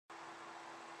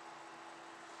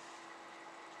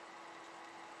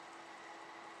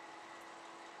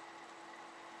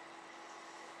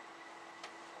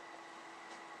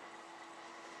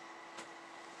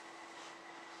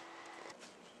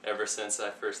Ever since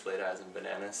I first laid eyes on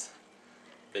bananas,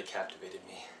 they captivated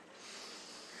me.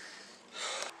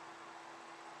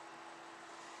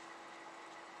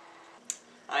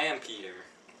 I am Peter.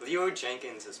 Leeroy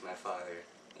Jenkins is my father,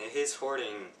 and his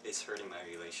hoarding is hurting my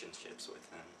relationships with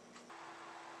him.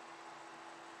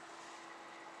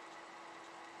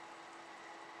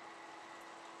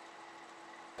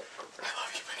 I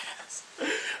love you, Bananas. I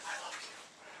love you.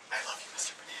 I love you,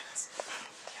 Mr. Bananas.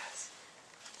 Yes.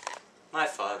 My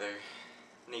father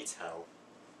needs help.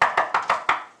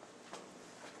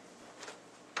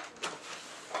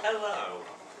 Hello.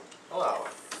 Hello.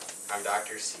 I'm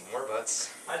Dr. Seymour Butz.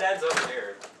 My dad's over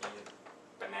there eating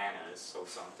bananas or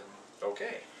something.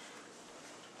 Okay.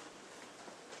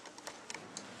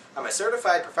 I'm a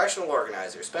certified professional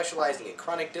organizer specializing in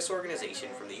chronic disorganization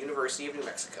from the University of New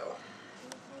Mexico.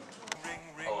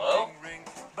 Hello?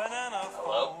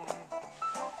 Hello?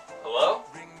 Hello?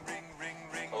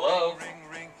 Hello?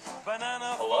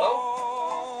 Hello?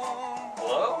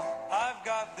 Hello? I've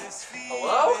got this feeling.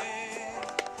 Hello?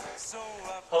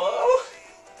 Hello?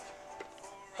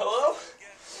 Hello?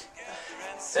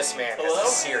 This man Hello? has a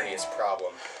serious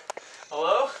problem.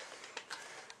 Hello?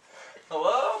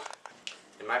 Hello?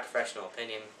 In my professional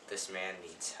opinion, this man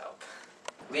needs help.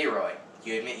 Leeroy,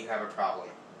 you admit you have a problem.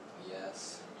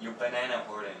 Yes. Your banana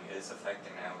hoarding is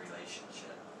affecting our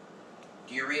relationship.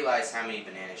 Do you realize how many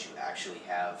bananas you actually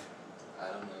have? I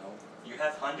don't know. You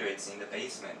have hundreds in the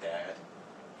basement, Dad.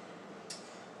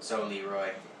 So,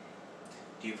 Leeroy,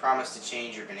 do you promise to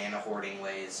change your banana hoarding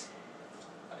ways?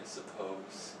 I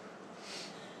suppose.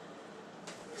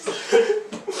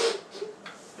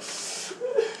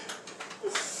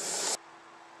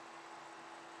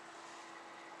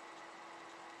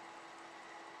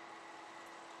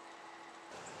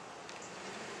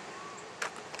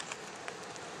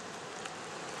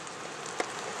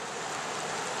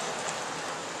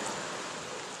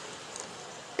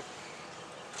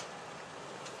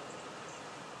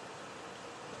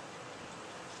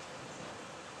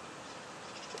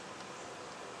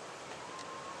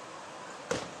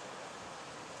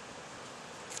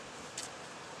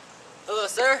 Hello,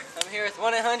 sir. I'm here with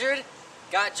 1-800.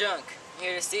 Got junk.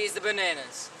 Here to seize the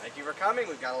bananas. Thank you for coming.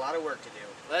 We've got a lot of work to do.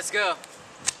 Let's go.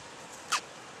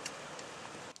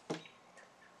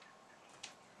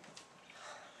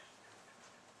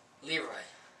 Leeroy,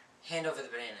 hand over the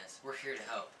bananas. We're here to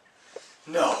help.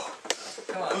 No.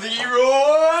 Come on.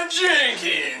 Leeroy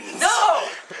Jenkins! No!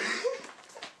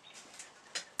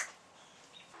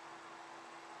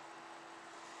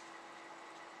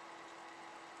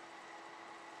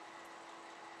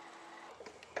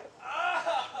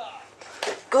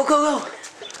 Go, go,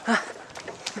 go!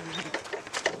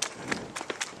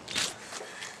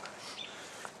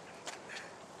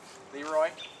 Leeroy,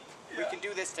 we can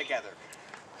do this together.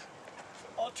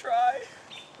 I'll try.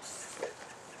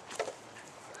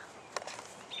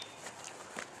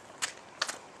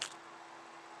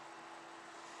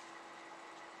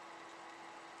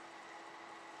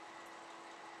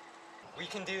 We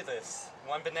can do this.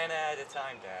 One banana at a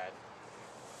time, Dad.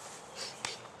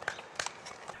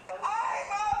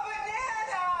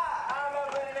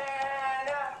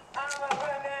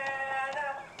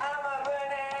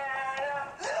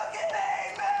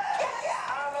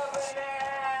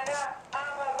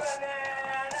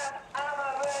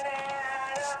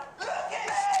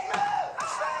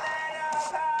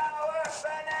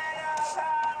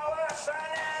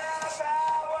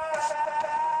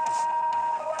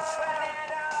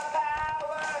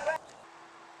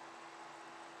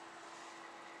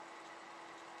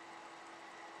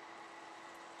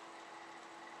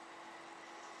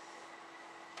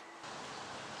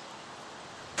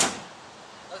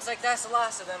 Looks like that's the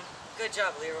last of them. Good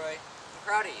job, Leeroy. I'm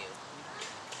proud of you.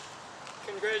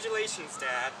 Congratulations,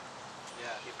 Dad.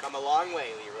 Yeah, you've come a long way,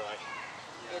 Leeroy.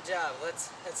 Good job. Let's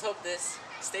hope this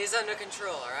stays under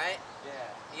control, alright?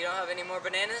 Yeah. You don't have any more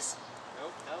bananas?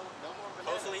 Nope, no more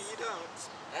bananas. Hopefully you don't.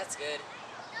 That's good.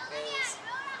 Because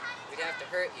we'd have to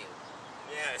hurt you.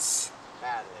 Yes.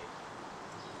 Badly.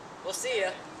 We'll see ya.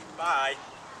 Bye.